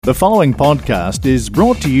The following podcast is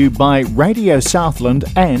brought to you by Radio Southland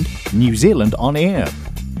and New Zealand On Air.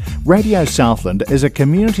 Radio Southland is a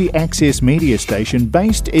community access media station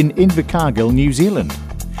based in Invercargill, New Zealand.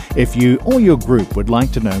 If you or your group would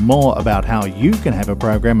like to know more about how you can have a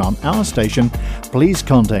program on our station, please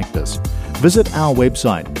contact us. Visit our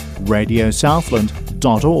website,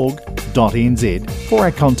 radiosouthland.org.nz, for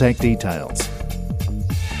our contact details.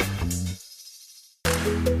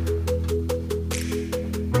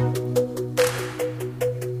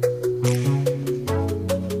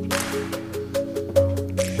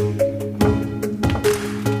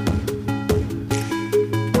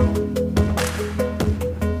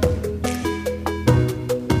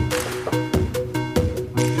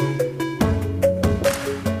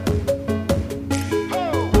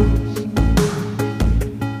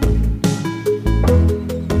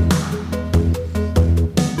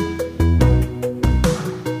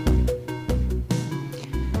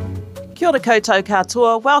 Kia ora koutou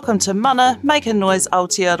katoa, welcome to Mana, Make a Noise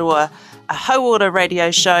Aotearoa, a Hauora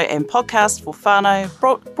radio show and podcast for whānau,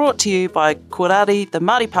 brought to you by Korari, the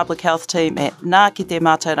Māori Public Health Team at Ngā Ki Te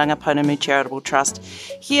Mātauranga Pounamu Charitable Trust,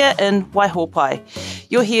 here in Waihopai.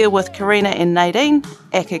 You're here with Karina and Nadine,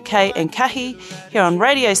 Aka Kay and Kahi, here on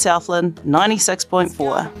Radio Southland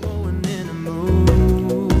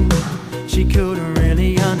 96.4. She couldn't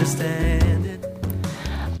really understand.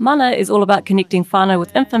 Mana is all about connecting whānau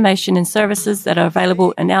with information and services that are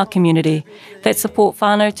available in our community that support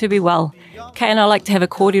whānau to be well. Kay and I like to have a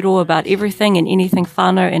kōrero about everything and anything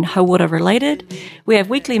whānau and hauora related. We have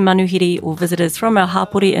weekly manuhiri or visitors from our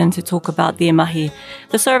hapori in to talk about their mahi,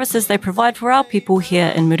 the services they provide for our people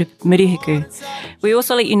here in Murihiku. We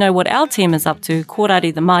also let you know what our team is up to,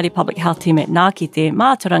 Korari, the Māori Public Health Team at Ngā Ki Te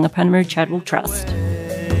Mātauranga Pounamu Charitable Trust.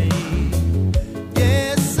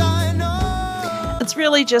 It's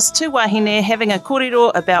really just two wahine having a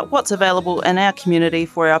kōrero about what's available in our community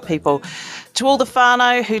for our people. To all the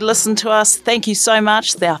whānau who listen to us, thank you so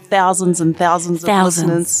much. There are thousands and thousands of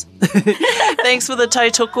listeners. Thanks for the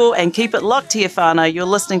tautoko and keep it locked here, whānau. You're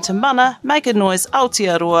listening to Mana, Make a Noise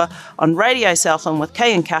Aotearoa on Radio Southland with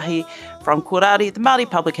Kay and Kahi from Korari, the Māori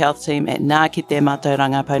Public Health Team at Ngā Ki Te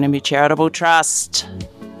Mātauranga Pounamu Charitable Trust.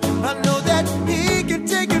 I know that he can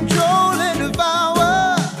take control and devour.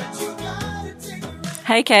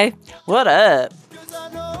 Hey Kay. What up?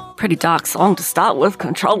 Pretty dark song to start with,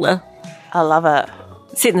 Controller. I love it.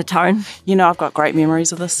 Setting the tone. You know, I've got great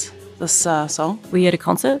memories of this song. Were you at a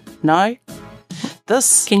concert? No.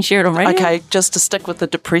 This... Can you share it on radio? Okay, just to stick with the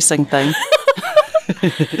depressing thing.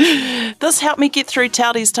 This helped me get through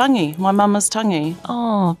Tauri's tangi, my mama's tangi.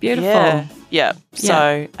 Oh, beautiful. Yeah.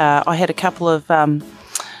 So I had a couple of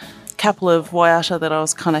waiata that I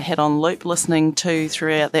was kind of had on loop listening to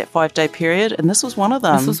throughout that 5-day period, and this was one of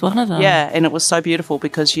them. Yeah, and it was so beautiful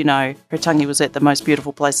because, you know, her tangi was at the most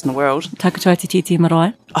beautiful place in the world. Takutua Te Titi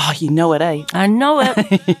Marae. Oh, you know it, eh? I know it.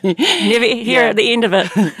 Never hear at the end of it.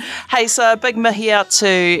 Hey, so a big mihi out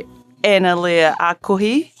to Anna Lea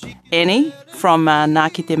Akohi, Annie, from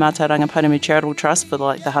Ngā Ki Te Mātauranga Pounamu Charitable Trust for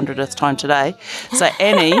like the 100th time today. So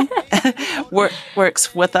Annie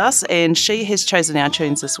works with us and she has chosen our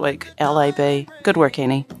tunes this week, LAB. Good work,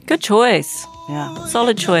 Annie. Good choice. Yeah.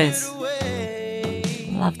 Solid choice.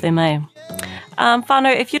 Love them, eh?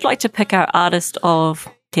 Whānau, if you'd like to pick our artist of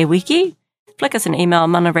Te Wiki, flick us an email,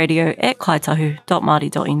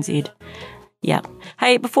 manaradio@kaitahu.māori.nz. Yeah.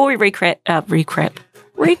 Hey, before we recap.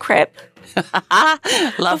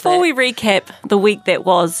 Before we recap the week that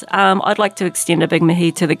was, I'd like to extend a big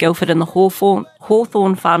mihi to the Guildford and the Hawthorn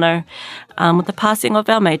whānau with the passing of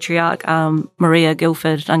our matriarch, Maria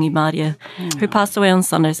Guildford Rangimaria, who passed away on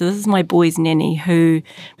Sunday. So this is my boy's nanny who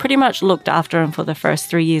pretty much looked after him for the first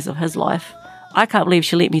 3 years of his life. I can't believe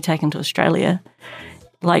she let me take him to Australia.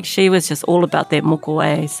 Like, she was just all about that moko,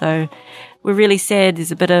 eh? So we're really sad.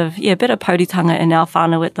 There's a bit of pauritanga in our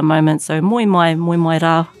whānau at the moment. So moi mai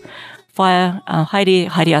rā. Whaia, haere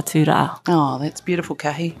atu rā. Oh, that's beautiful,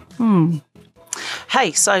 Kahi.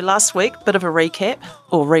 Hey, so last week, bit of a recap.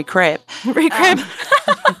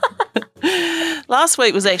 Last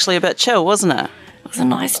week was actually a bit chill, wasn't it? It was a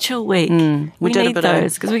nice chill week. We did need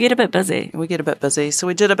those because we get a bit busy. So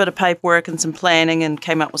we did a bit of paperwork and some planning and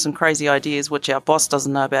came up with some crazy ideas, which our boss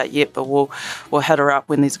doesn't know about yet, but we'll hit her up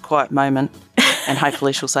when there's a quiet moment. And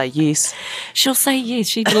hopefully she'll say yes. She'll say yes.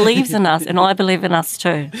 She believes in us, and I believe in us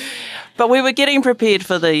too. But we were getting prepared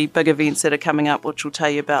for the big events that are coming up, which we'll tell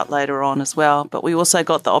you about later on as well. But we also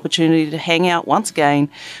got the opportunity to hang out once again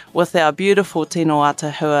with our beautiful Tino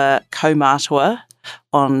Atahua Kaumātua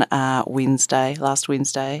on last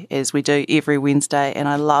Wednesday, as we do every Wednesday, and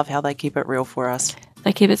I love how they keep it real for us.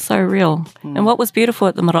 They keep it so real. And what was beautiful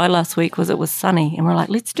at the marae last week was it was sunny. And we're like,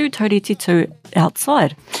 let's do taurititu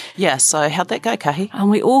outside. Yeah, so how'd that go, Kahi? And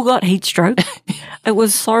we all got heat stroke. It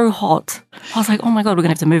was so hot. I was like, oh my God, we're going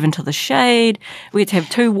to have to move into the shade. We had to have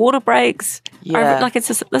 2 water breaks. Yeah.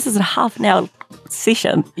 This is a half an hour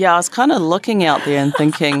session. Yeah, I was kind of looking out there and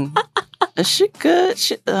thinking, is she good?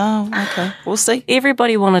 Oh, okay. We'll see.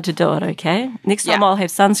 Everybody wanted to do it, okay? Next time I'll have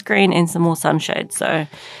sunscreen and some more sunshade. So,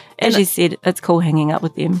 as you said, it's cool hanging out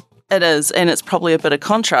with them. It is, and it's probably a bit of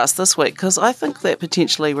contrast this week because I think that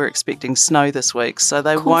potentially we're expecting snow this week, so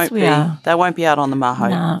they won't be out on the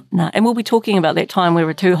maho. No, and we'll be talking about that time where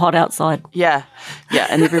we're too hot outside. Yeah,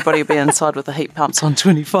 and everybody will be inside with the heat pumps on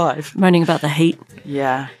 25. Moaning about the heat.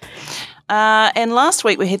 Yeah. And last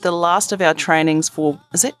week we had the last of our trainings for,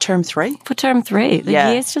 is that term 3? For term 3. The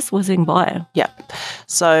year's just whizzing by. Yeah.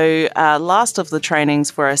 So last of the trainings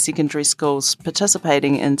for our secondary schools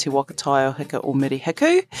participating in Te Waka Taio Hika o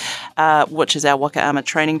Mirihiku, which is our Waka Ama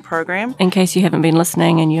training program. In case you haven't been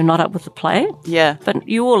listening and you're not up with the play. Yeah. But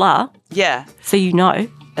you all are. Yeah. So you know.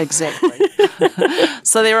 Exactly.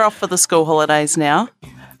 So they're off for the school holidays now.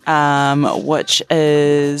 Which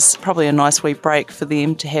is probably a nice wee break for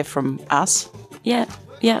them to have from us. Yeah.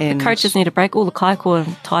 The coaches need a break. All the kaiko are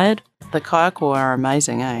tired. The kaiko are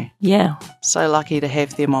amazing, eh? Yeah. So lucky to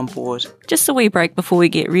have them on board. Just a wee break before we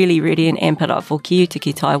get really ready and amp it up for Ki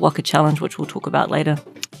Utiki Tai Waka Challenge, which we'll talk about later.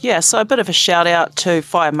 Yeah, so a bit of a shout out to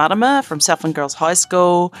Whaia Marama from Southland Girls High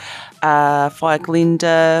School, Whaia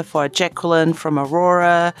Glenda, Whaia Jacqueline from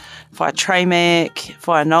Aurora, Whaia Tramac,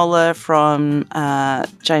 Whaia Nola from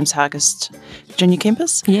James Hargest Junior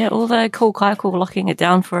Campus. Yeah, all the cool kaiko locking it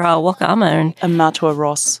down for our Waka Ama. And Matua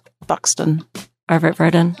Ross, Buxton. Over at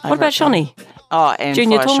Verdun. What about Shawnee? Oh, and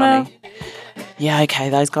Junior Whaia Tonga. Shawnee. Yeah, okay,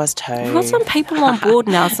 those guys too. We've got some people on board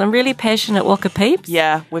now, some really passionate Waka peeps.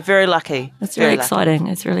 Yeah, we're very lucky. It's very exciting.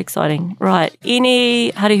 It's really exciting. Right.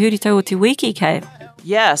 Any harihurito o te wiki, Kate?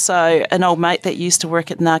 Yeah, so an old mate that used to work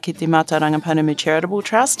at Ngāki Te Mātou Rangapunemu Charitable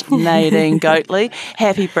Trust, Nadine Goatley.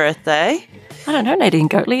 Happy birthday. I don't know Nadine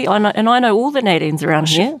Goatley. I know all the Nadines around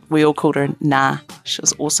here. We all called her Nah. She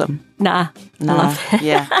was awesome. Nah.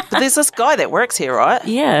 Yeah. But there's this guy that works here, right?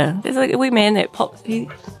 Yeah. There's a wee man that he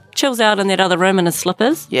chills out in that other room in his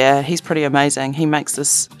slippers. Yeah, he's pretty amazing. He makes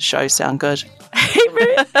this show sound good.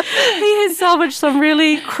 He has salvaged some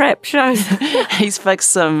really crap shows. He's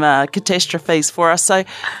fixed some catastrophes for us. So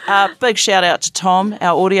big shout out to Tom,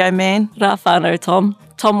 our audio man. Rā whānau, Tom.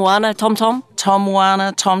 Tom Wana, Tom. Tom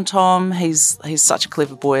Wana, Tom. He's such a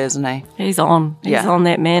clever boy, isn't he? He's on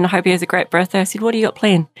that, man. I hope he has a great birthday. I said, what do you got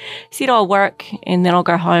planned? He said, I'll work and then I'll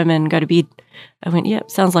go home and go to bed. I went,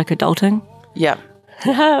 yep, sounds like adulting. Yep.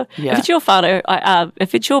 Yeah. If it's your whānau,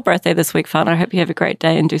 if it's your birthday this week, whānau, I hope you have a great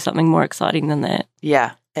day and do something more exciting than that.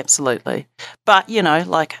 Yeah, absolutely. But,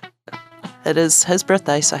 it is his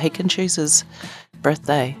birthday, so he can choose his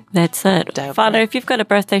birthday. That's it. Whānau, if you've got a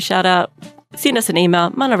birthday shout-out, send us an email,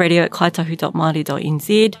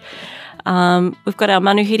 manaradio@kaitahu.māori.nz. We've got our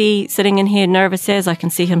manuhiri sitting in here nervous as I can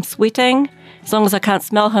see him sweating. As long as I can't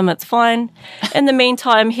smell him, it's fine. In the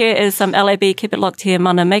meantime, here is some LAB. Keep it locked here.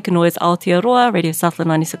 Mana, make a noise. Aotearoa, Radio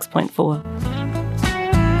Southland 96.4.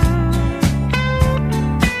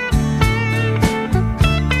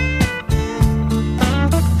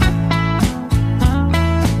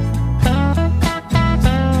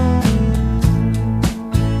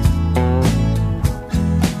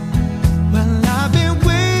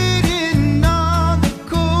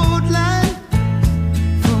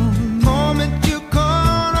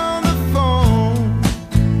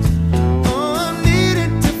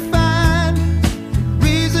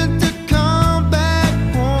 Come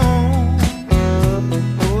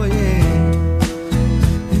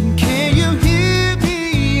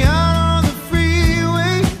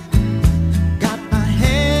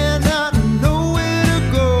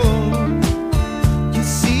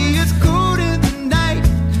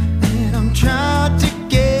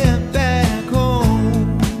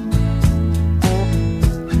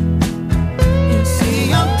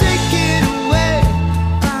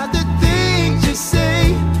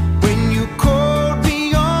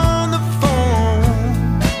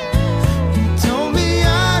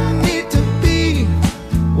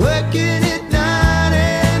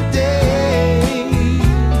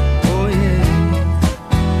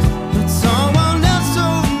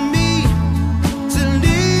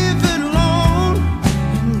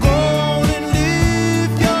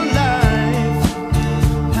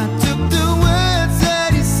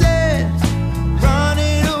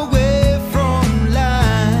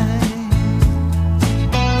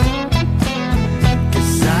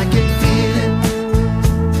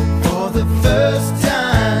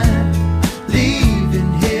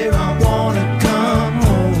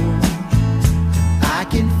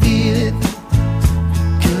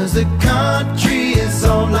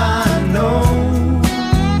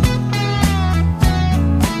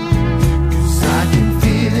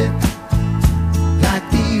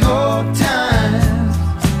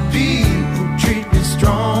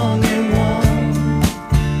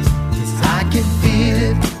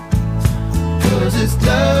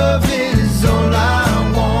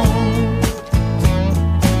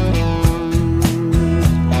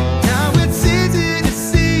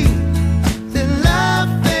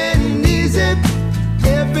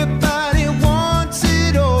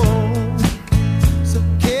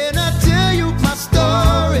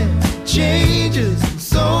changes and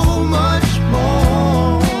so much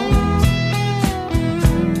more.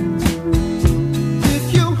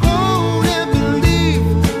 If you hold and believe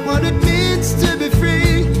what it means to be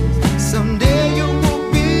free, someday you will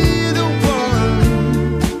be the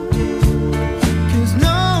one. 'Cause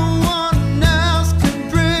no one else can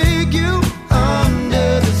break you under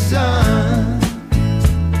the sun.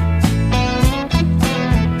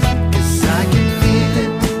 'Cause I can feel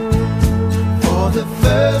it for the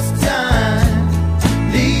first time.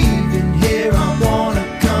 Leaving here, I wanna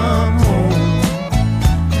come home.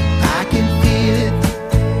 I can feel it,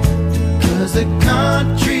 'cause the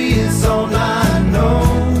country is all I know.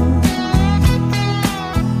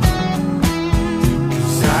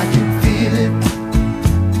 'Cause I can feel it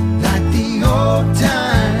like the old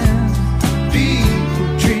times. People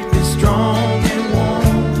treat me strong and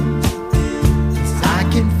warm. 'Cause I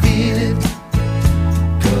can feel it,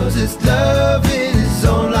 'cause it's love is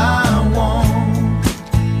all I want.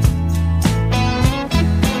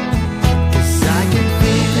 'Cause I can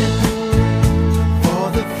feel it for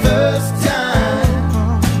the first time.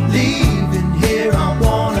 Leaving here, I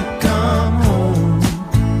wanna come home.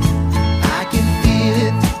 I can feel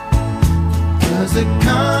it, 'cause the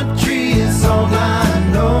country is all I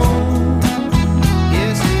know.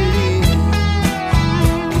 Yes, it is.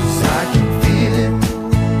 'Cause I can feel it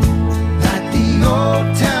like the old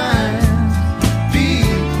times.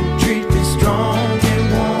 People treat me strong and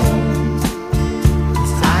warm.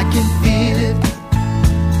 'Cause I can feel it,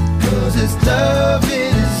 'cause it's love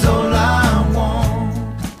is all I want.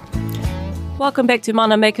 Welcome back to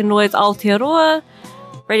Mana Making Noise Aotearoa,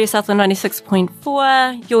 Radio Southland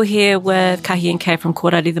 96.4. You're here with Kahi and Kay from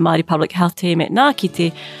Kōrari, the Māori Public Health Team at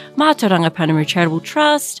Ngākite Mātauranga Pounamu Charitable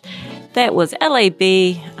Trust. That was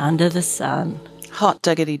LAB, Under the Sun. Hot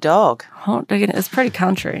diggity dog. Hot diggity, it's pretty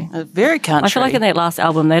country. Very country. I feel like in that last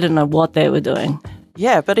album, they didn't know what they were doing.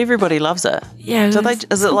 Yeah, but everybody loves it. Yeah, Do they,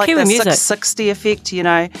 is it like Kiwi the music. 660 effect? You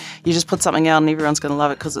know, you just put something out and everyone's going to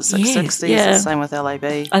love it because it's 660. Yes, yeah. It's the same with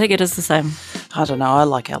LAB. I think it is the same. I don't know. I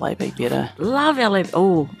like LAB better. Love LAB.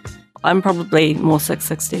 Oh, I'm probably more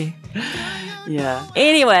 660. Yeah.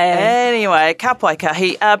 Anyway, ka pai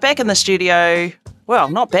kahi. Back in the studio. Well,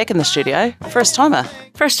 not back in the studio. First timer.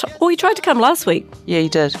 you tried to come last week. Yeah, you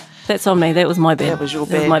did. That's on me. That was my bed. That was your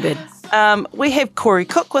That was bed. my bed. We have Corey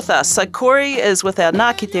Cook with us. So Corey is with our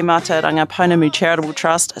Ngākite Mātauranga Pounamu Charitable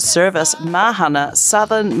Trust Service Mahana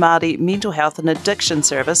Southern Māori Mental Health and Addiction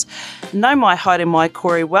Service. No mai haere mai,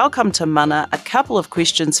 Corey. Welcome to Mana. A couple of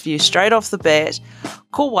questions for you straight off the bat.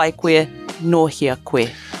 Ko wai koe, no hia koe.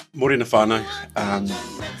 Morena whānau.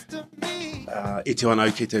 E te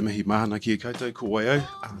anau ki te mihi mahana ki e koutou, ko wai au.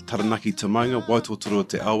 Taranaki te maunga, waitotoro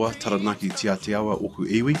te awa, taranaki tia te awa, oku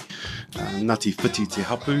iwi. Ngati whiti te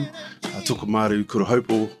hapu, tokomaru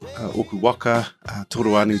kurahopo, oku waka,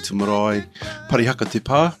 toro anu te marae, parihaka te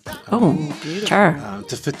pā. Oh, sure.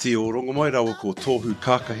 Te whiti o Rongomai, rawa ko tohu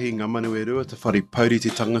kākahi ngā manu e rua, te whare pauri te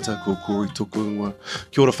tangata, ko Corey tōku ingoa.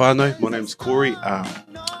 Kia ora whānau, my name's Corey.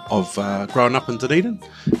 I've grown up in Dunedin,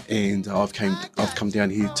 and I've come down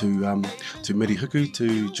here to Mirihuku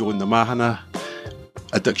to join the Mahana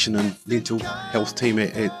Addiction and Mental Health team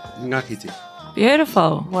at Ngākite.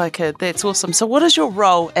 Beautiful. Okay, that's awesome. So what is your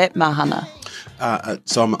role at Mahana?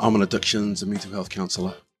 So I'm an addictions and mental health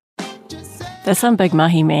counsellor. That's some big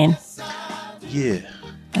mahi, man. Yeah.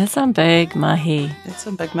 That's some big mahi. That's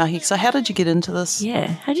some big mahi. So how did you get into this? Yeah.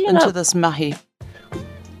 How do you Into know? this mahi?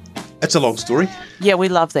 It's a long story. Yeah, we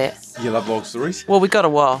love that. You love long stories? Well, we got a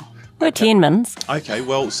while. We're 10 minutes. Okay,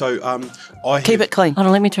 well, so I Keep have, it clean. Hold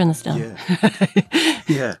on, let me turn this down. Yeah.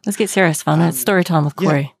 Yeah. Let's get serious, fun. It's story time with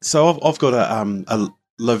Corey. Yeah. So I've got a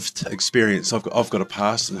lived experience. I've got a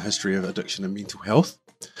past and a history of addiction and mental health.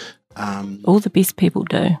 All the best people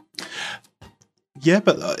do. Yeah,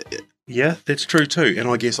 but yeah, that's true too. And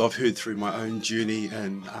I guess I've heard through my own journey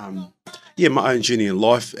and my own journey in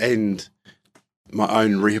life and my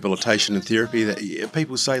own rehabilitation and therapy that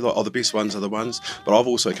people say like, oh, the best ones are the ones, but I've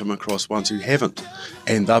also come across ones who haven't,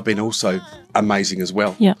 and they've been also amazing as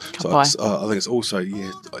well. Yeah. So I think it's also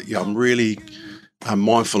I'm really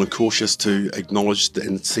mindful and cautious to acknowledge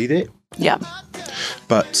and see that. Yeah.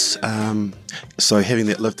 But so having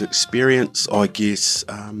that lived experience, I guess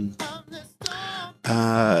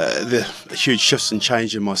the huge shifts and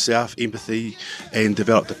change in myself, empathy, and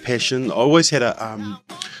developed a passion. I always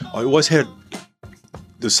had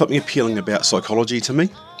there's something appealing about psychology to me,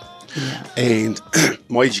 and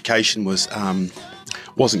my education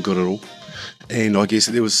wasn't good at all. And I guess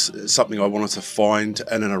there was something I wanted to find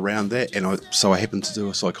in and around that, and so I happened to do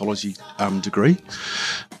a psychology degree.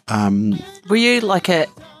 Were you like an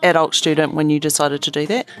adult student when you decided to do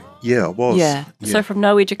that? Yeah, I was. Yeah. So from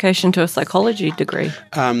no education to a psychology degree.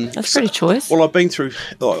 That's pretty choice. Well, I've been through,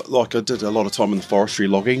 like I did a lot of time in the forestry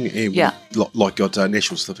logging, and Yeah. like got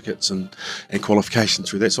national certificates and qualifications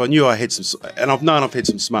through that. So I knew I had some, and I've known I've had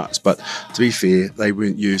some smarts, but to be fair, they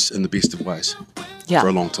weren't used in the best of ways Yeah. for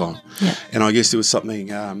a long time. Yeah. And I guess there was something,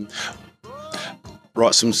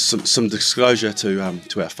 right, some disclosure to our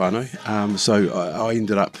whānau. So I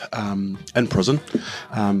ended up in prison,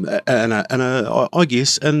 and I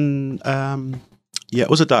guess in it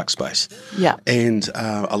was a dark space. Yeah. And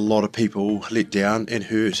a lot of people let down and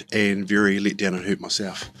hurt, and very let down and hurt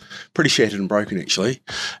myself. Pretty shattered and broken, actually.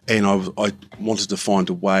 And I wanted to find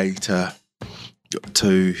a way to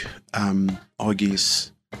I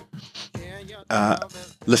guess,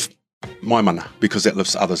 lift my mana, because that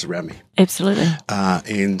lifts others around me. Absolutely.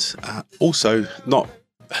 And also not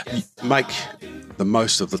make the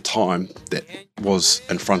most of the time that was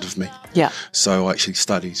in front of me. Yeah. So I actually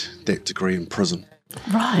studied that degree in prison.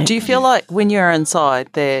 Right. Do you feel like when you're inside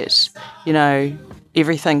that, you know,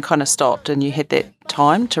 everything kind of stopped and you had that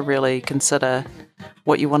time to really consider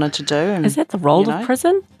what you wanted to do? And, Is that the role you of know?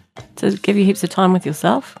 prison? To give you heaps of time with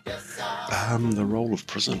yourself? The role of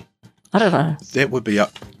prison. I don't know. That would be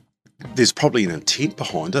up. There's probably an intent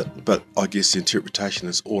behind it, but I guess the interpretation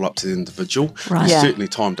is all up to the individual. Right. Yeah. Certainly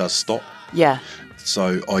time does stop. Yeah.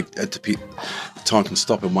 So time can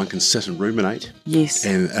stop and one can sit and ruminate Yes.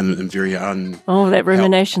 and very Oh, that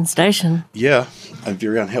rumination station. and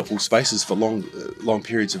very unhelpful spaces for long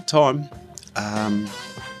periods of time.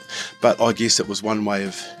 But I guess it was one way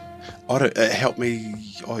of, it helped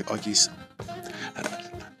me, I guess,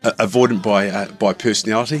 avoidant by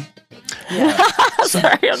personality.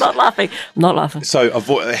 Sorry, I'm not laughing. I'm not laughing. So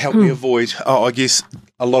it helped me avoid, I guess,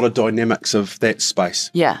 a lot of dynamics of that space.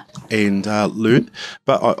 Yeah. And learn.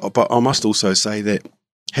 But I must also say that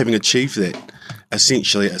having achieved that,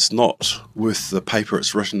 essentially it's not worth the paper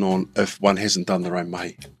it's written on if one hasn't done their own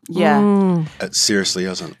mahi. Yeah. It seriously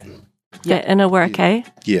isn't. Yeah, inner work, eh?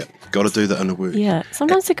 Yeah, got to do the inner work. Yeah.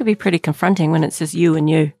 Sometimes it could be pretty confronting when it's just you and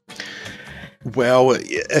you. Well,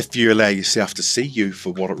 if you allow yourself to see you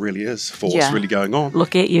for what it really is, for what's Yeah. really going on.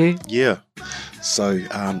 Look at you. Yeah. So,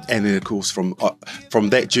 and then of course from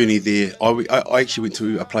that journey there, I actually went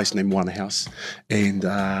to a place named One House, and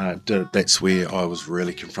that's where I was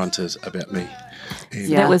really confronted about me. And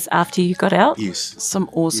Yeah. That was after you got out? Yes. Some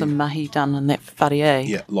awesome mahi done in that whare.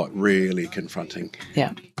 Yeah, like really confronting.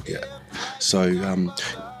 Yeah. Yeah. So,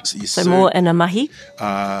 So more inner mahi?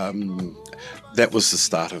 that was the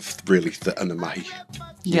start of really the inner mahi.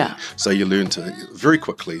 Yeah. So you learn to very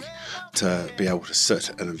quickly to be able to sit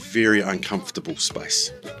in a very uncomfortable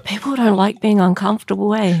space. People don't like being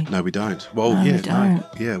uncomfortable, eh? No, we don't. Well, No, we yeah, don't.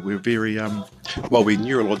 yeah, we're very we're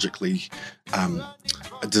neurologically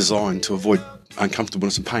designed to avoid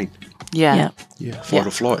uncomfortableness and pain. Yeah. Yeah. Yeah, fight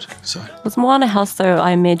or flight. So Was Moana House, though,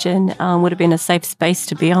 I imagine, would have been a safe space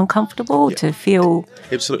to be uncomfortable, to feel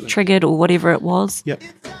absolutely. triggered or whatever it was? Yep.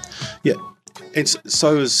 Yeah. And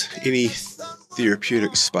so is any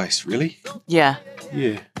therapeutic space, really. Yeah.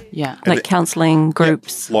 Yeah. Yeah. Like counselling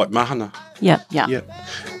groups? Like mahana. Yeah. Yeah. Yeah.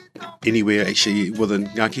 Anywhere actually within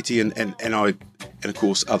Ngākiti and of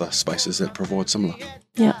course other spaces that provide similar.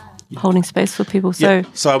 Yeah. Holding space for people. So, Yeah.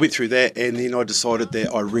 So I went through that, and then I decided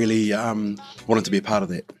that I really wanted to be a part of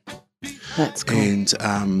that That's cool.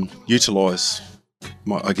 and utilise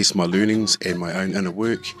my learnings and my own inner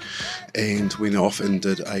work, and went off and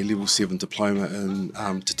did a level 7 diploma in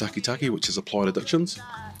Te Taki, which is applied addictions,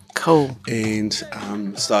 Cool. and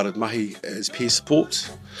started mahi as peer support,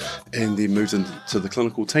 and then moved into the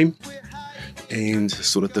clinical team and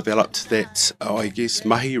sort of developed that, I guess,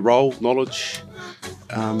 mahi role, knowledge,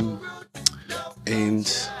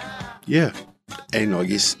 and yeah, and I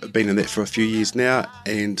guess I've been in that for a few years now,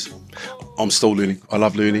 and I'm still learning. I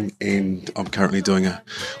love learning, and I'm currently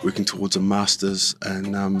working towards a master's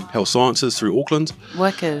in health sciences through Auckland.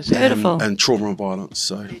 Wicked. Beautiful. And trauma and violence.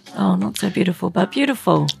 So oh, not so beautiful, but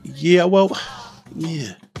beautiful. yeah, well,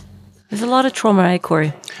 yeah, There's a lot of trauma, eh,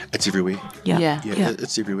 Corey? it's everywhere. Yeah. Yeah. Yeah,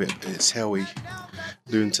 it's everywhere. It's how we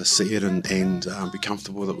learn to see it and be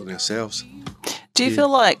comfortable with it with ourselves. Do you feel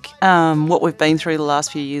like what we've been through the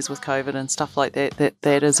last few years with COVID and stuff like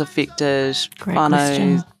that has affected Great whānau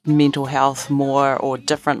question. mental health more or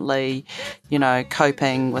differently, you know,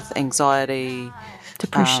 coping with anxiety,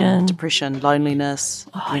 Depression. loneliness,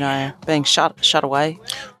 Oh, you know, being shut away?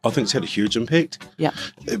 I think it's had a huge impact Yeah.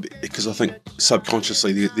 because I think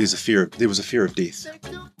subconsciously there was a fear of death,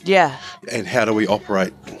 Yeah. and how do we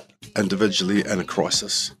operate individually in a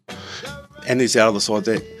crisis? And there's the other side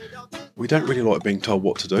that we don't really like being told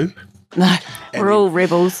what to do. No. We're all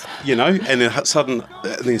rebels. You know, and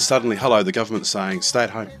then suddenly, hello, the government's saying stay at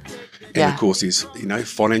home. And Yeah. of course, there's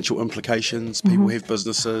financial implications. People have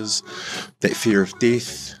businesses, that fear of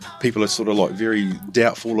death. People are sort of like very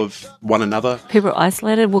doubtful of one another. People are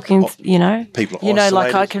isolated, walking, People are You know, like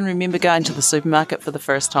isolated. I can remember going to the supermarket for the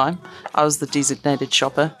first time. I was the designated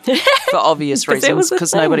shopper for obvious 'Cause that was reasons, the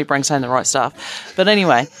because thing. nobody brings home the right stuff. But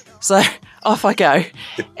anyway, so off I go.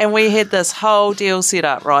 And we had this whole deal set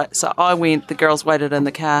up, right? So I went, the girls waited in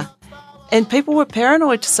the car. And people were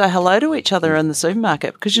paranoid to say hello to each other in the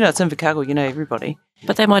supermarket because, it's Invercargill, you know everybody.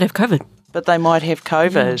 But they might have COVID. But they might have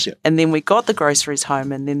COVID. Yeah. And then we got the groceries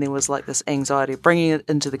home, and then there was like this anxiety of bringing it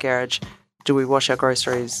into the garage. Do we wash our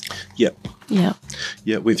groceries? Yeah, Yeah.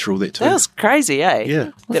 went through all that too. That was crazy, eh? Yeah.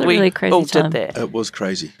 Was That a we really crazy all time. did that. It was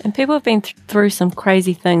crazy. And people have been through some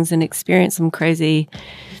crazy things and experienced some crazy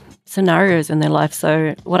scenarios in their life.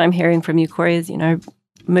 So what I'm hearing from you, Corey, is,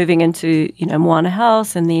 moving into, Moana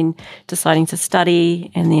House and then deciding to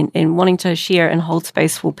study and wanting to share and hold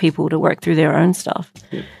space for people to work through their own stuff.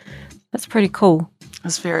 Yeah. That's pretty cool.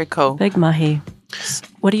 It's very cool. Big mahi.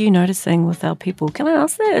 What are you noticing with our people? Can I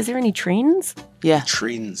ask that? Is there any trends? Yeah.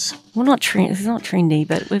 Trends. Well, not trend. It's not trendy,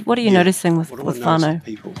 but what are you noticing with What do I notice whānau? with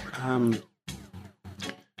people?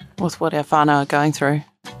 With what our whānau are going through.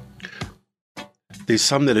 There's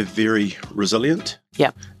some that are very resilient,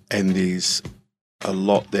 Yeah. and there's a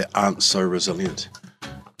lot that aren't so resilient.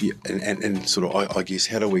 Yeah, and sort of, I guess,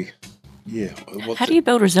 how do we? Yeah. How do you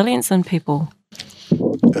build resilience in people?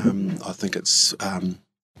 I think it's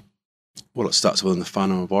it starts within the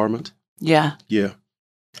whānau environment. Yeah. Yeah.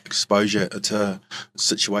 Exposure to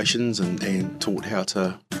situations and taught how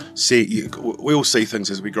to see. We all see things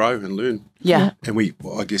as we grow and learn, Yeah. and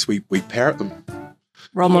I guess we parrot them.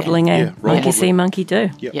 Role modelling, eh? Yeah, role Monkey see, modelling. monkey do.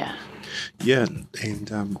 Yeah. Yeah,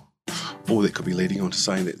 and all that could be leading on to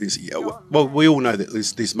saying that there's well, we all know that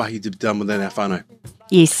there's mahi to be done within our whānau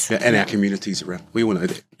Yes. and our communities around. We all know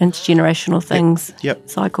that. Intergenerational things, Yep.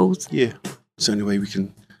 cycles. Yeah, it's the only way we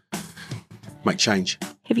can make change.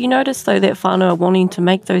 Have you noticed, though, that whānau are wanting to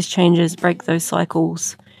make those changes, break those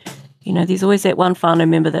cycles? There's always that one whānau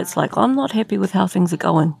member that's like, I'm not happy with how things are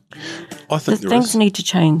going. I think there Things is. need to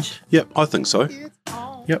change. Yep, I think so.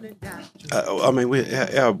 Yep. I mean,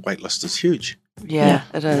 our wait list is huge, Yeah,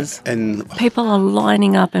 it is. and People are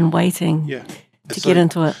lining up and waiting yeah, to get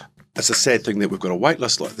into it. It's a sad thing that we've got a wait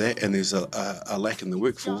list like that, and there's a lack in the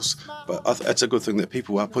workforce. But it's a good thing that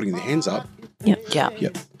people are putting their hands up. Yeah.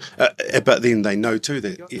 Yep. But then they know too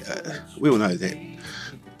that we all know that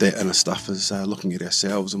inner stuff is looking at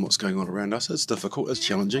ourselves and what's going on around us. It's difficult. It's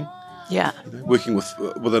challenging. Yeah. Working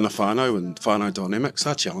within a whānau and whānau dynamics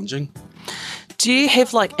are challenging. Do you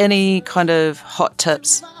have like any kind of hot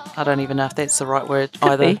tips? I don't even know if that's the right word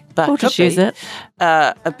either. be. We'll could just use be, it.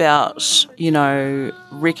 about,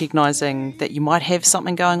 recognizing that you might have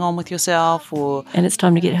something going on with yourself or, And it's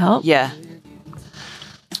time to get help. yeah.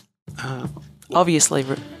 Obviously,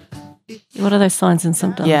 What are those signs and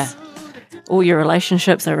symptoms? yeah. All your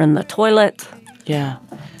relationships are in the toilet. Yeah.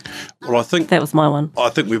 Well, I think That was my one.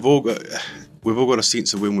 we've all got a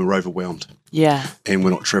sense of when we're overwhelmed Yeah. and we're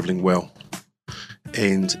not travelling well,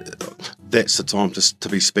 and that's the time to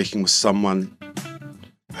be speaking with someone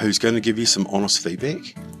who's going to give you some honest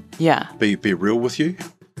feedback. Yeah. Be real with you,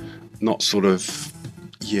 not sort of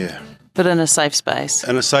But in a safe space.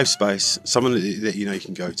 in a safe space, someone that you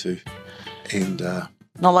can go to, and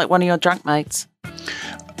Not like one of your drunk mates.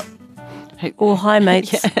 Or hi,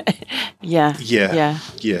 mates. Yeah. yeah,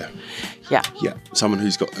 Yeah. someone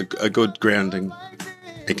who's got a good grounding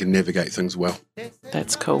and can navigate things well.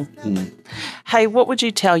 That's cool. Hey, what would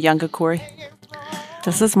you tell younger Corey?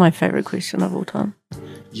 This is my favourite question of all time.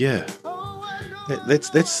 Yeah,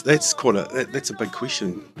 that's quite that's a big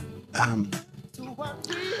question.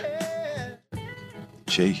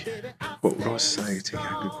 Gee, what would I say to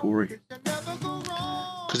younger Corey?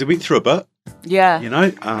 Because he went through a bit, Yeah.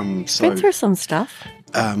 So Been through some stuff.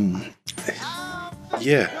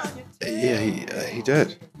 yeah, he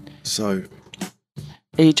did. So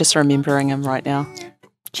Are you just remembering him right now?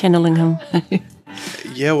 Channeling him.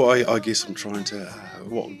 yeah, well, I guess I'm trying to.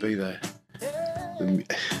 What would be the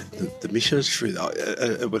message through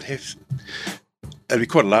that? It would have. It'd be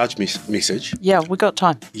quite a large message. Yeah, we got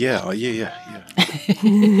time. Yeah. Thanks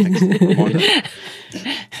for the reminder.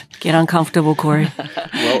 Get uncomfortable, Corey.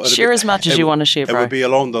 Well, it'd Share be- as much as you want to share, It bro. would be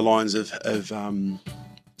along the lines of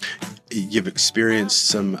you've experienced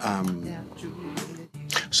some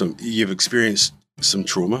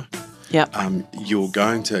trauma. Yeah. You're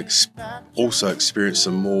going to also experience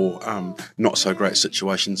some more not so great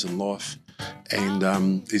situations in life, and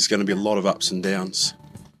there's going to be a lot of ups and downs.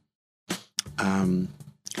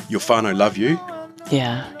 your whānau love you.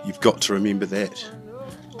 Yeah. You've got to remember that.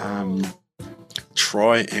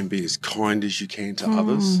 Try and be as kind as you can to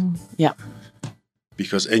others, Yeah.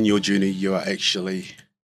 because in your journey you're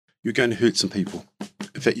going to hurt some people.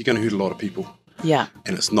 In fact, you're going to hurt a lot of people, Yeah.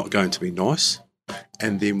 and it's not going to be nice.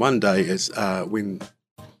 And then one day is when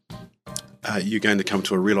you're going to come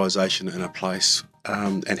to a realisation in a place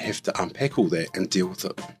and have to unpack all that and deal with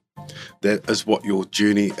it. That is what your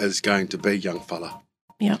journey is going to be, young fella.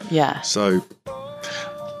 Yeah. Yeah. So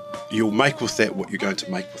you'll make with that what you're going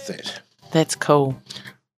to make with that. That's cool.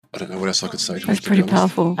 I don't know what else I could say. That's pretty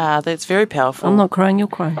powerful. That's very powerful. I'm not crying, you're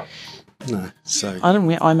crying. No, so I didn't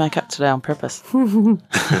wear eye makeup today on purpose.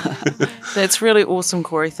 That's really awesome,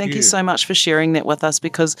 Corey. Thank you so much for sharing that with us,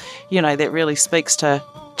 because, you know, that really speaks to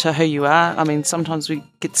who you are. I mean, sometimes we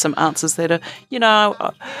get some answers that are, you know,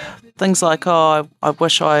 things like, oh, I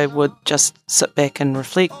wish I would just sit back and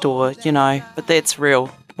reflect, or, you know, but that's real.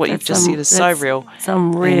 What you've just said is so real.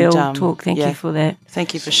 Some real And, talk. Thank you for that.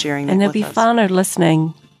 Thank you for sharing that And there'll with be us. whānau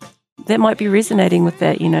listening that might be resonating with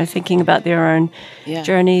that, you know, thinking about their own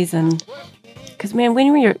journeys. And because, man,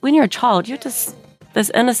 when you're a child, you're just this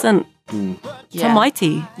innocent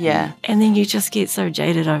tamaiti. Yeah. And then you just get so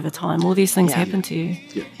jaded over time. All these things happen to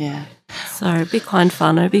you. Yeah. So be kind,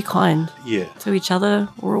 whānau, be kind yeah. to each other.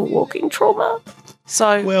 We're all walking trauma.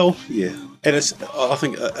 So, Well, yeah. And it's, I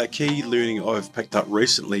think, a key learning I've picked up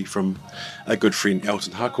recently from a good friend,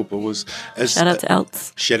 Elton Hakupa, is Shout out to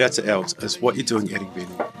Elts. Shout out to Elton, is what you're doing adding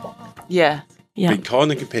value. yeah. Yeah. Being kind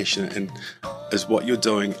and compassionate and is what you're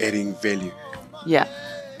doing adding value. Yeah.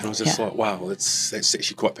 And I was just like, wow, that's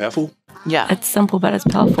actually quite powerful. Yeah. It's simple, but it's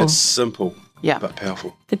powerful. It's simple, Yeah. but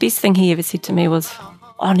powerful. The best thing he ever said to me was,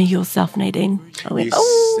 honour yourself, Nadine. I went, Yes,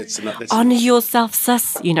 oh, that's honour yourself,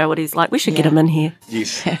 sis. You know what he's like. We should get him in here.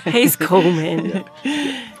 yes. He's cool, man.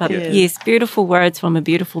 But yes, beautiful words from a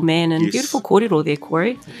beautiful man, and Yes. beautiful kōrero there,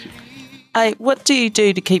 Corey. Hey, what do you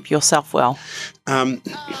do to keep yourself well?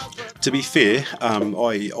 To be fair,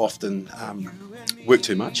 I often work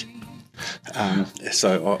too much,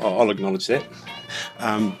 so I'll acknowledge that.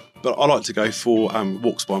 But I like to go for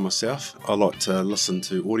walks by myself. I like to listen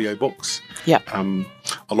to audiobooks. Yeah.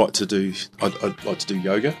 I like to do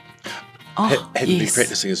yoga. Haven't been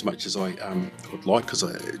practicing as much as I would like, because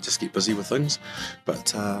I just get busy with things.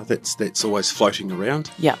 But that's always floating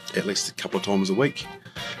around. Yeah. At least a couple of times a week.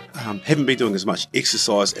 Haven't been doing as much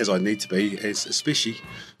exercise as I need to be, especially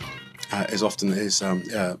as often as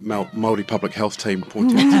Māori Public Health Team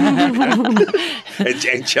pointed out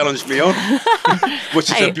and challenged me on,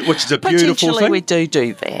 which is a beautiful Potentially thing. we do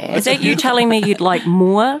that. Is that you telling me you'd like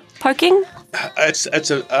more poking?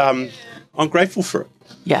 I'm grateful for it.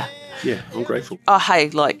 Yeah. Yeah, I'm grateful. Oh, hey,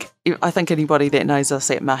 like, I think anybody that knows us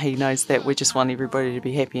at Mahi knows that we just want everybody to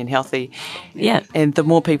be happy and healthy. Yeah, And the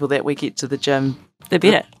more people that we get to the gym, the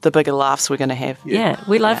better. the bigger laughs we're going to have. Yeah,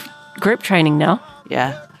 we love group training now.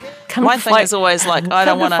 Yeah. Come My to thing fight- is always like, I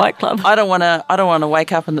come don't to Fight Club. want to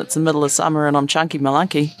wake up and it's the middle of summer and I'm chunky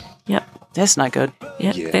malunky. Yep. That's no good.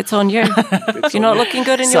 Yeah, Yeah. that's on you. If you're not looking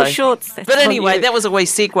good in So- your shorts. That's But on anyway, you. that was a wee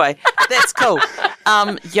segue. That's cool.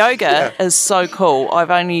 Yoga is so cool. I've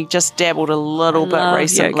only just dabbled a little bit love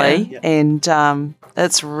recently, yoga. and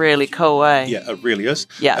it's really cool, eh? Yeah, it really is.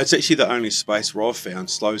 Yeah. It's actually the only space where I've found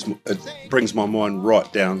it brings my mind right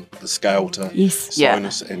down the scale to Yes. Yeah.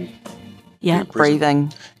 slowness and Yeah,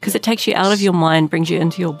 Breathing. because it takes you out of your mind, brings you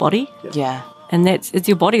into your body. Yeah. And it's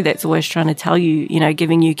your body that's always trying to tell you, you know,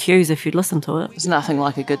 giving you cues if you listen to it. There's nothing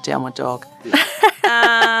like a good downward dog.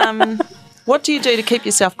 What do you do to keep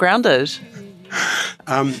yourself grounded?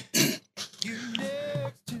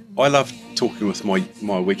 I love talking with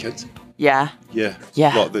my wee kids. Yeah. Yeah,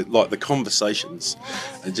 Yeah. Like the conversations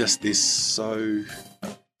are just they're so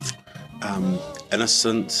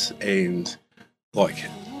innocent and like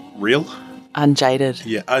real. Unjaded.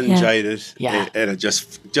 Yeah, unjaded. Yeah. And it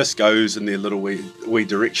just goes in their little wee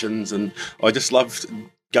directions, and I just loved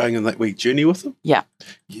going on that wee journey with them. Yeah.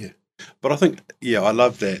 Yeah, but I think I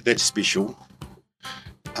love that. That's special.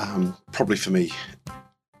 Probably for me,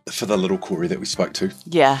 for the little Corey that we spoke to.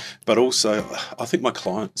 Yeah. But also, I think my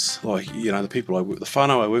clients, like, the people I work, the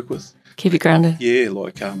whānau I work with, Keep you grounded. yeah,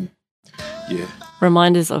 like, yeah.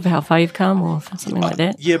 Reminders of how far you've come or something like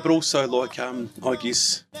that. Yeah, but also, like, I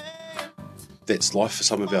guess that's life for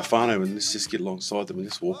some of our whānau, and let's just get alongside them and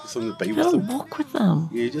just walk with them and be with Go them. walk with them.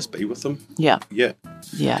 Yeah, just be with them. Yeah. Yeah.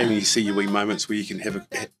 Yeah. And you see your wee moments where you can have a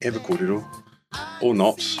kōrero or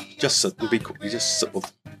not. Just sit and you just sit with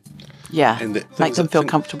them. Yeah. And that Make things them are- feel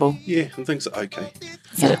things- comfortable. Yeah, and things are okay.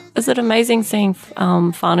 Yeah. Is it amazing seeing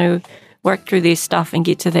whānau work through their stuff and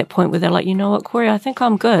get to that point where they're like, you know what, Corey, I think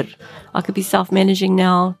I'm good. I could be self-managing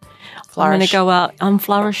now. I'm going to go out. I'm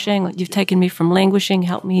flourishing. Like, you've taken me from languishing,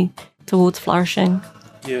 helped me towards flourishing.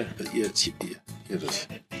 Yeah, it is.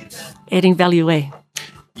 Adding value, eh?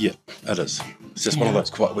 Yeah, it is. It's just one of those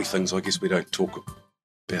quite wee things I guess we don't talk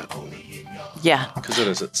about. Yeah. Because it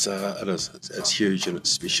is. It's huge and it's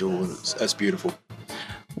special and it's beautiful.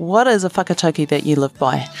 What is a whakatauki that you live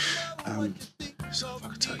by? So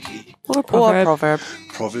whakatauki. Or a proverb. Or a proverb.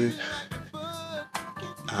 Proverb.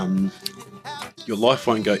 Your life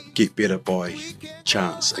won't get better by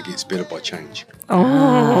chance. It gets better by change.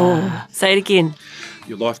 Oh, say it again.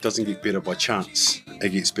 Your life doesn't get better by chance. It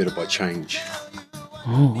gets better by change.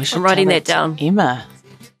 Oh, we should I'm writing tell that down. to Emma.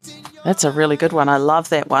 That's a really good one. I love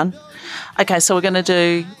that one. Okay, so we're going to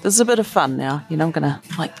do, this is a bit of fun now. You know, I'm going to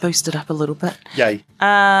boost it up a little bit. Yay.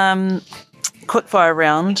 Quick fire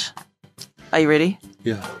round. Are you ready?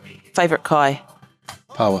 Yeah. Favourite kai?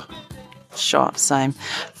 Power. Shot, same.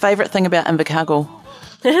 Favourite thing about Invercargill?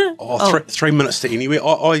 3 minutes to anywhere.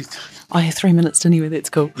 Oh, yeah, 3 minutes to anywhere. That's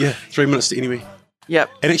cool. Yeah, 3 minutes to anywhere. Yep.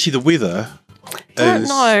 And actually the weather is...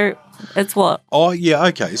 No, it's what? Oh, yeah,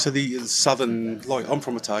 okay. So the southern, I'm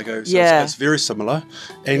from Otago, so Yeah. it's very similar.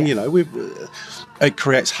 And, it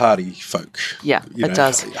creates hardy folk. Yeah, You it know,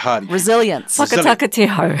 does. Hardy. Resilience.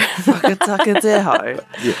 Whakatakateho. Whakatakateho.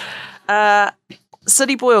 Yeah.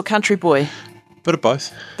 City boy or country boy? Bit of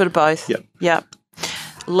both. Bit of both. Yep. Yep.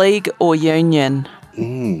 League or union?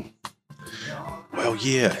 Well,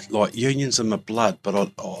 yeah, union's in my blood, but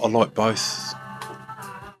I like both.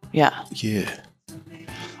 Yeah. Yeah.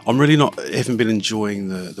 I'm really haven't been enjoying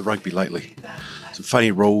the rugby lately. Some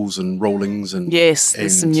funny rules and rollings and... Yes,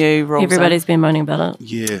 there's some new rules. Everybody's been moaning about it.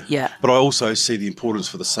 Yeah. Yeah. But I also see the importance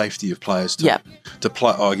for the safety of players to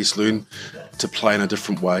play, learn to play in a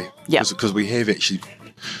different way. Yeah. Because we have actually,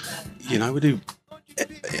 we do,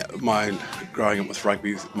 growing up with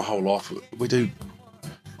rugby my whole life, we do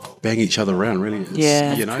bang each other around, really.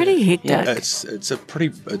 It's, pretty hectic. Yeah. It's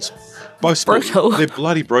both brutal. They're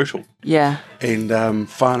bloody brutal. Yeah, And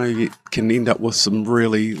whānau can end up with some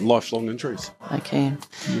really lifelong injuries. they can.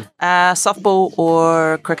 Softball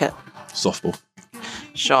or cricket? Softball.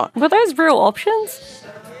 Shot. Were those real options?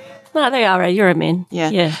 No, they are. You're a man.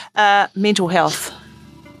 Yeah. Mental health?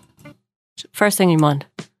 First thing in mind.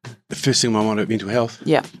 The first thing in my mind about mental health,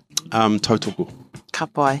 Yeah. tautoko. Ka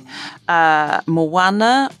pai.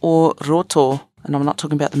 Moana or Roto? And I'm not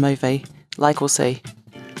talking about the movie. Lake or sea?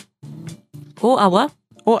 Or awa.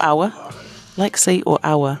 Or awa. Lake, sea or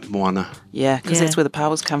awa? Moana. Yeah, because Yeah. that's where the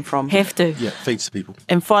powers come from. Have to. Yeah, feeds the people.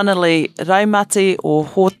 And finally, raumati or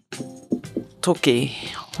hotoki?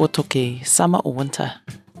 Hotoki, summer or winter?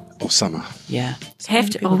 Or summer. Yeah.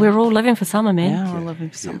 Have to. Oh, we're all living for summer, man. Yeah, we're living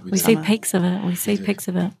for summer. We see peaks of it. We see peaks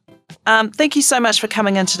of it. Thank you so much for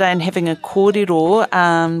coming in today and having a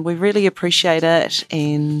kōrero. We really appreciate it.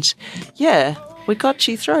 And, yeah, we got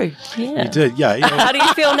you through. Yeah. You did, yeah. How do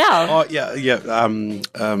you feel now? Oh, yeah.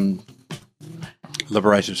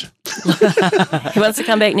 Liberated. He wants to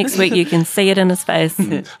come back next week. You can see it in his face.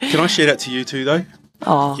 Can I share that to you too, though?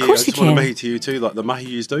 Oh, Yeah, course I just you want to can. mahi to you too, like the mahi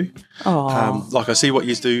yous do. oh. Like I see what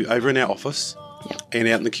yous do over in our office and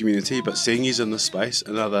out in the community, but seeing yous in this space,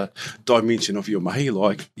 another dimension of your mahi,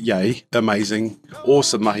 like, yay, amazing,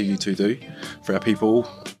 awesome mahi you two do for our people.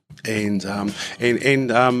 And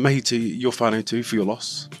mahi to your whānau too for your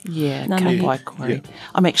loss. Yeah, No, ka no. pai, Corey. Yeah.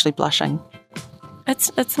 I'm actually blushing.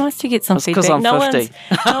 It's nice to get some It's 'cause feedback. I'm 50.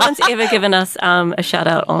 No one's ever given us a shout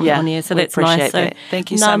out on here, so we that's appreciate nice. So that.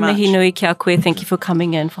 Thank you so ngā much. mihi nui kia koe. Thank you for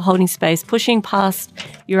coming in, for holding space, pushing past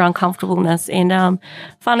your uncomfortableness. And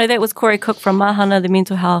whānau, that was Corey Cook from Mahana, the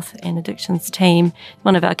Mental Health and Addictions team,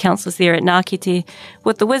 one of our counsellors there at Ngākete.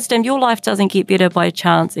 With the wisdom, your life doesn't get better by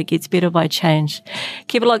chance, it gets better by change.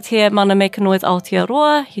 Keep it locked here, Mana Mekanoi's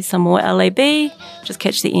Aotearoa. Here's some more LAB. Just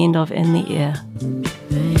catch the end of In the Air.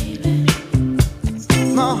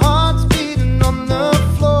 My heart's beating on the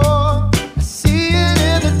floor. I see it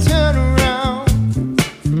in the turnaround.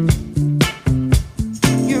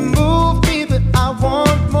 You move me, but I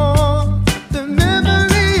want more. The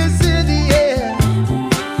memory is in the air.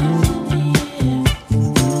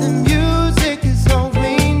 The music is all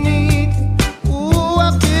we need. Ooh, I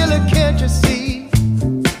feel it, can't you see?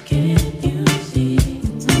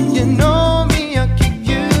 You know me, I'll keep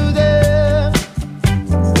you there.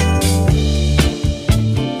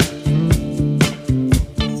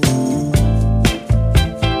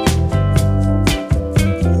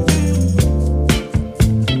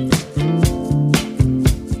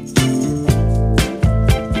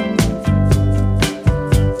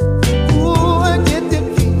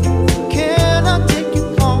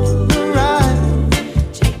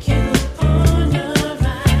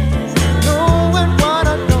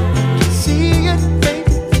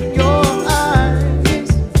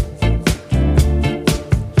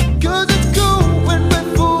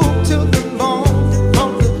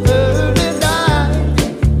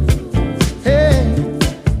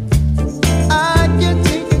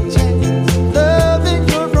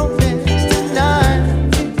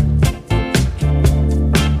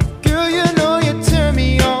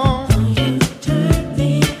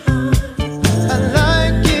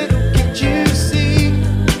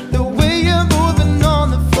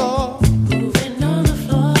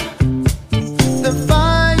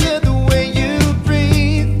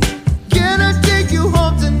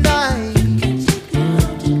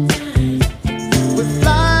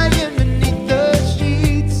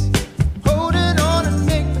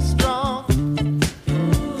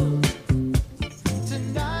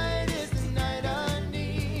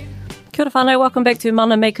 whānau, welcome back to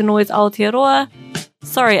Mana Make a Noise Aotearoa.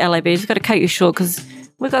 Sorry, LAB, just got to cut you short because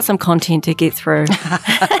we've got some content to get through.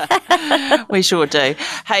 We sure do.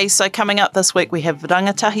 Hey, so coming up this week we have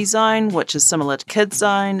Rangatahi Zone, which is similar to Kids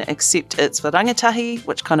Zone, except it's for rangatahi,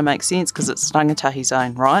 which kind of makes sense because it's Rangatahi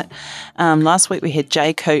Zone, right? Last week we had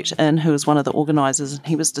Jay Coote in, who was one of the organisers, and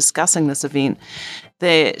he was discussing this event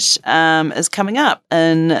that is coming up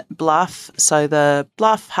in Bluff. So the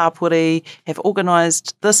Bluff Hapori have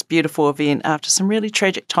organised this beautiful event after some really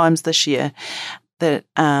tragic times this year that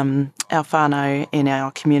our whānau and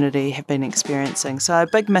our community have been experiencing. So a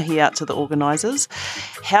big mihi out to the organisers.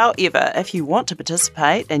 However, if you want to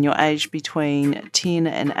participate and you're aged between 10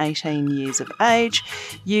 and 18 years of age,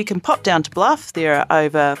 you can pop down to Bluff. There are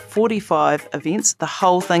over 45 events. The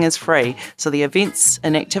whole thing is free. So the events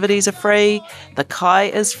and activities are free. The kai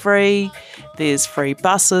is free. There's free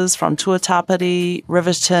buses from Tuatapere,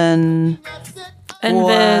 Riverton,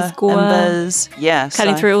 Invis, yeah,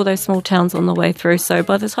 cutting through all those small towns on the way through. So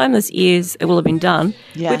by the time this airs, it will have been done.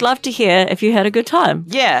 Yeah. We'd love to hear if you had a good time.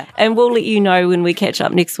 Yeah. And we'll let you know when we catch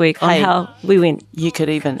up next week on how we went. You could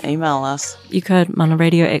even email us. You could,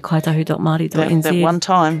 manaradio@kaitahu.māori.nz. That one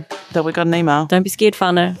time that we got an email. Don't be scared,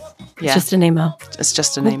 whānau. It's Yeah. just an email. It's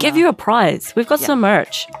just an We'll email. give you a prize. We've got some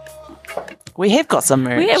merch. We have got some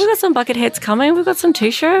merch. We've got some bucket hats coming. We've got some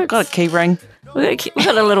T-shirts. Got a key ring. We've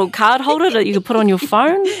got a little card holder that you can put on your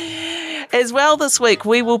phone. As well, this week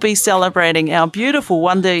we will be celebrating our beautiful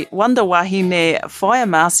Wanda Wahine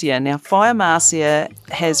Whaiamasia. Now, Whaiamasia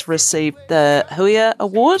has received the Huia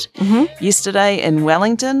Award yesterday in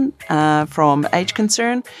Wellington from Age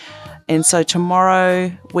Concern. And so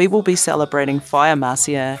tomorrow we will be celebrating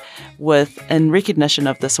Whaiamasia in recognition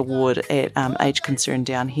of this award at Age Concern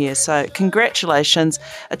down here. So congratulations,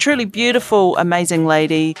 a truly beautiful, amazing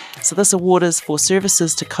lady. So this award is for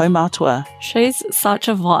services to kaumātua. She's such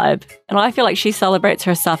a vibe. And I feel like she celebrates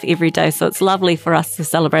herself every day. So it's lovely for us to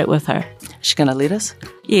celebrate with her. She's going to let us?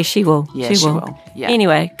 Yeah, she will. Yeah, she will. Yeah.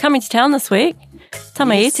 Anyway, coming to town this week,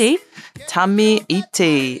 Tamaiti. Tami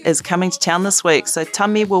Iti is coming to town this week. So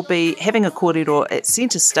Tami will be having a kōrero at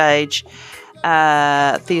Centre Stage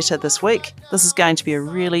Theatre this week. This is going to be a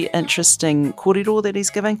really interesting kōrero that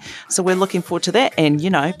he's giving. So we're looking forward to that. And,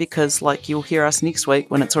 because like you'll hear us next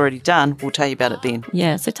week when it's already done, we'll tell you about it then.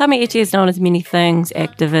 Yeah, so Tamaiti is known as many things: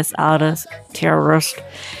 activist, artist, terrorist.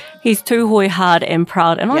 He's tūhoi, hard and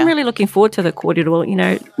proud. And I'm really looking forward to the kōrero.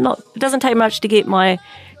 It doesn't take much to get my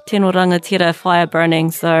Tino Rangatira fire burning,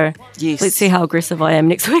 so let's see how aggressive I am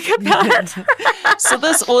next week about it. So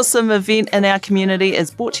this awesome event in our community is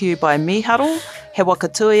brought to you by Miharo, He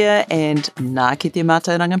Wakatuia and Ngā Ki Te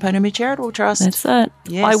Mātou Rangapounimi Charitable Trust. That's it.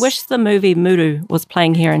 Yes. I wish the movie Muru was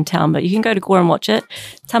playing here in town, but you can go to Gore and watch it.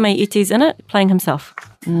 Tame Iti's in it, playing himself.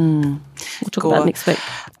 We'll talk about it next week.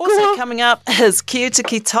 Also coming up is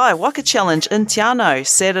Kiutiki Tai Waka Challenge in Te Anau,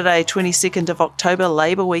 Saturday 22nd of October,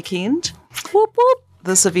 Labour Weekend. Whoop, whoop.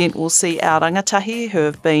 This event will see our rangatahi who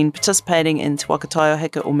have been participating in Te Waka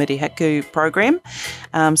Taiohaka or Mirihaku program.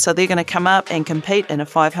 So they're going to come up and compete in a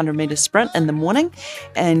 500 metre sprint in the morning,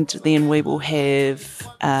 and then we will have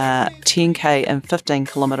 10k and 15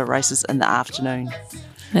 kilometre races in the afternoon.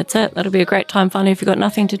 That's it. That'll be a great time, whānau. If you've got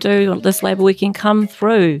nothing to do this Labour Weekend, come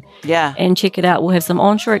through. Yeah. And check it out. We'll have some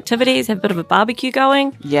onshore activities, have a bit of a barbecue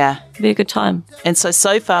going. Yeah. It'll be a good time. And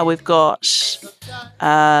so far we've got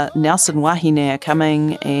Nelson Wahine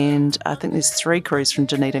coming, and I think there's 3 crews from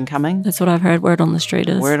Dunedin coming. That's what I've heard. Word on the street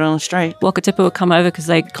is. Word on the street. Wakatipu will come over because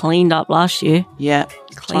they cleaned up last year. Yeah.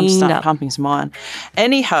 Time to start pumping some iron.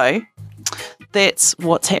 Anyhow, that's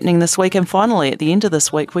what's happening this week. And finally, at the end of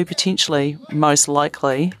this week, we potentially, most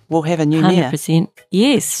likely, will have a new mayor. 100%.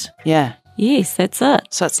 Yes. Yeah. Yes, that's it.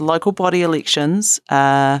 So it's local body elections.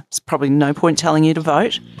 It's probably no point telling you to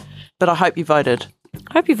vote, but I hope you voted.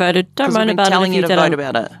 I hope you voted. Don't moan about it. Telling if you you to didn't. vote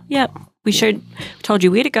about it. Yep. We told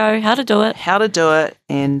you where to go, how to do it. How to do it,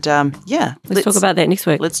 and Let's talk about that next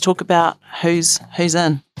week. Let's talk about who's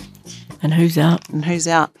in And who's out. and who's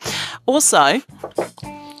out. Also,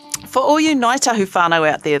 for all you Ngaitahu whānau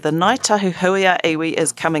out there, the Ngaitahu Huia Iwi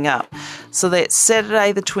is coming up. So that's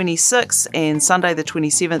Saturday the 26th and Sunday the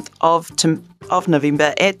 27th of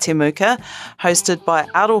November at Te Muka, hosted by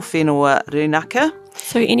Aro Whenua Runaka.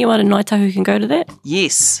 So anyone in Ngaitahu can go to that?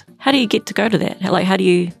 Yes. How do you get to go to that? Like, how do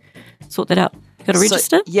you sort that out? You got to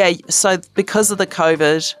register? So because of the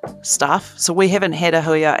COVID stuff, so we haven't had a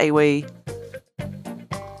Huia Iwi,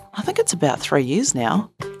 I think it's about 3 years now.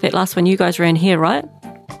 That last one you guys ran here, right?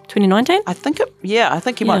 2019? I think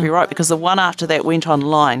you might be right, because the one after that went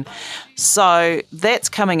online. So that's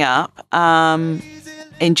coming up.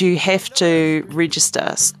 and you have to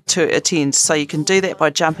register to attend. So you can do that by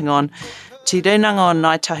jumping on Te Runanga on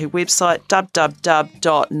Ngāi Tahu website,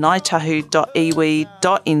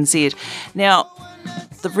 www.ngaitahu.iwi.nz. Now,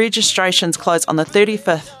 the registrations close on the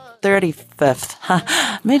 35th.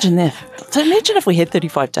 Imagine that. So imagine if we had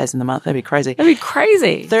 35 days in the month. That'd be crazy. That'd be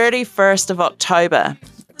crazy. 31st of October.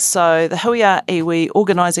 So the Huia Iwi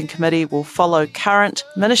Organising Committee will follow current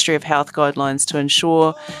Ministry of Health guidelines to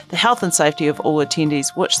ensure the health and safety of all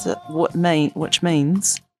attendees, which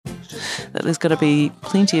means that there's got to be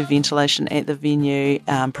plenty of ventilation at the venue,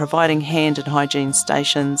 providing hand and hygiene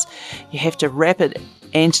stations. You have to rapid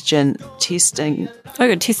antigen testing. Oh, you got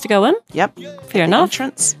a test to go in? Yep. Fair enough.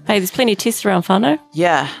 Entrance. Hey, there's plenty of tests around whānau.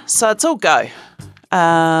 Yeah. So it's all go.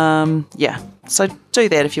 Yeah. So do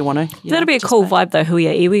that if you want to. That'll be a cool vibe though,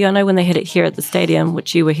 Huia Iwi. I know when they had it here at the stadium,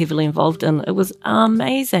 which you were heavily involved in, it was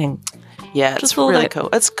amazing. Yeah, it's really cool.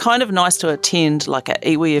 It's kind of nice to attend like an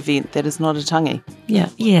iwi event that is not a tangi. Yeah.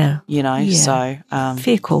 So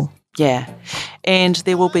fair cool. Yeah. And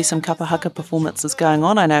there will be some kapahaka performances going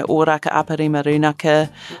on. I know Oraka Aparima Runaka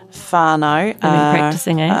whānau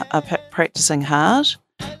practicing, are practicing hard.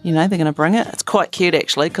 You know, they're going to bring it. It's quite cute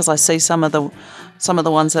actually, because I see some of the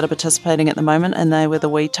ones that are participating at the moment, and they were the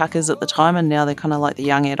wee tuckers at the time, and now they're kind of like the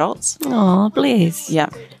young adults. Oh, bless. Yeah.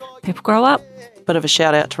 People grow up. Bit of a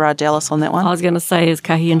shout out to Ra Dallas on that one. I was going to say, is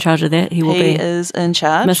Kahi in charge of that? He is in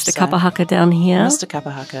charge. Mr. Kapahaka down here. Mr.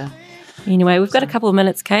 Kapahaka. Anyway, we've got a couple of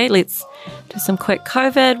minutes, Kay. Let's do some quick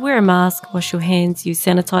COVID. Wear a mask, wash your hands, use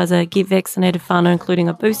sanitizer, get vaccinated whānau, including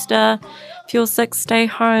a booster. If you're sick, stay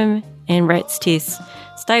home, and RATS tests.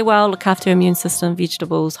 Stay well, look after your immune system,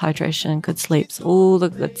 vegetables, hydration, good sleeps, all the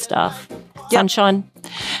good stuff. Yep. Sunshine.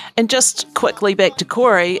 And just quickly back to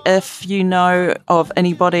Corey, if you know of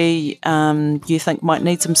anybody you think might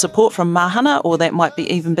need some support from Mahana, or that might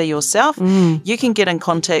even be yourself, you can get in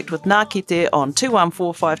contact with Ngā Kite on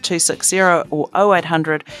 2145 or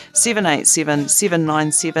 0800 787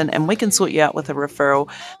 797, and we can sort you out with a referral.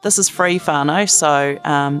 This is free whānau, so,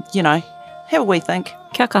 have a wee think.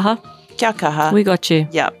 Kia kaha. Kia kaha. We got you.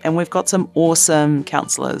 Yeah, and we've got some awesome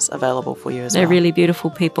counsellors available for you as well. They're really beautiful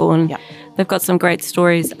people, and they've got some great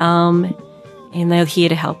stories, and they're here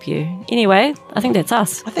to help you. Anyway, I think that's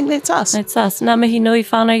us. That's us. Ngā mihi nui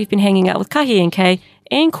whānau, you've been hanging out with Kahi and Kay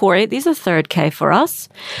and Corey. There's a third K for us.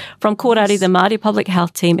 From Kōrari, the Māori Public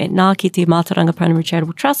Health Team at Ngā Kite Mātauranga Primary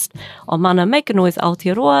Charitable Trust on Mana Make a Noise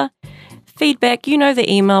Aotearoa. Feedback, you know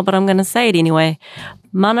the email, but I'm going to say it anyway.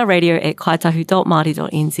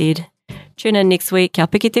 manaradio@kaitahu.māori.nz. Tune in next week. Kia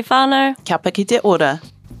piki te whānau. Kia piki te ora.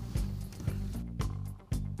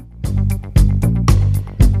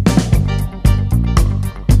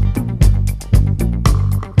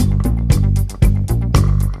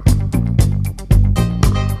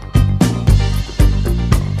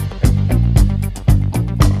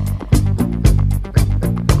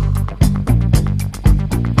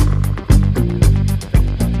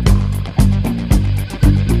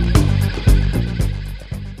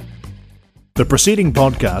 The preceding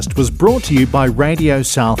podcast was brought to you by Radio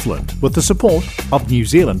Southland with the support of New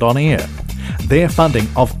Zealand On Air. Their funding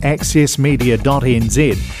of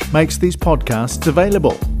accessmedia.nz makes these podcasts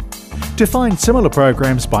available. To find similar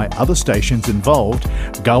programs by other stations involved,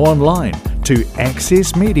 go online to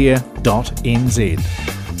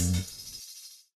accessmedia.nz.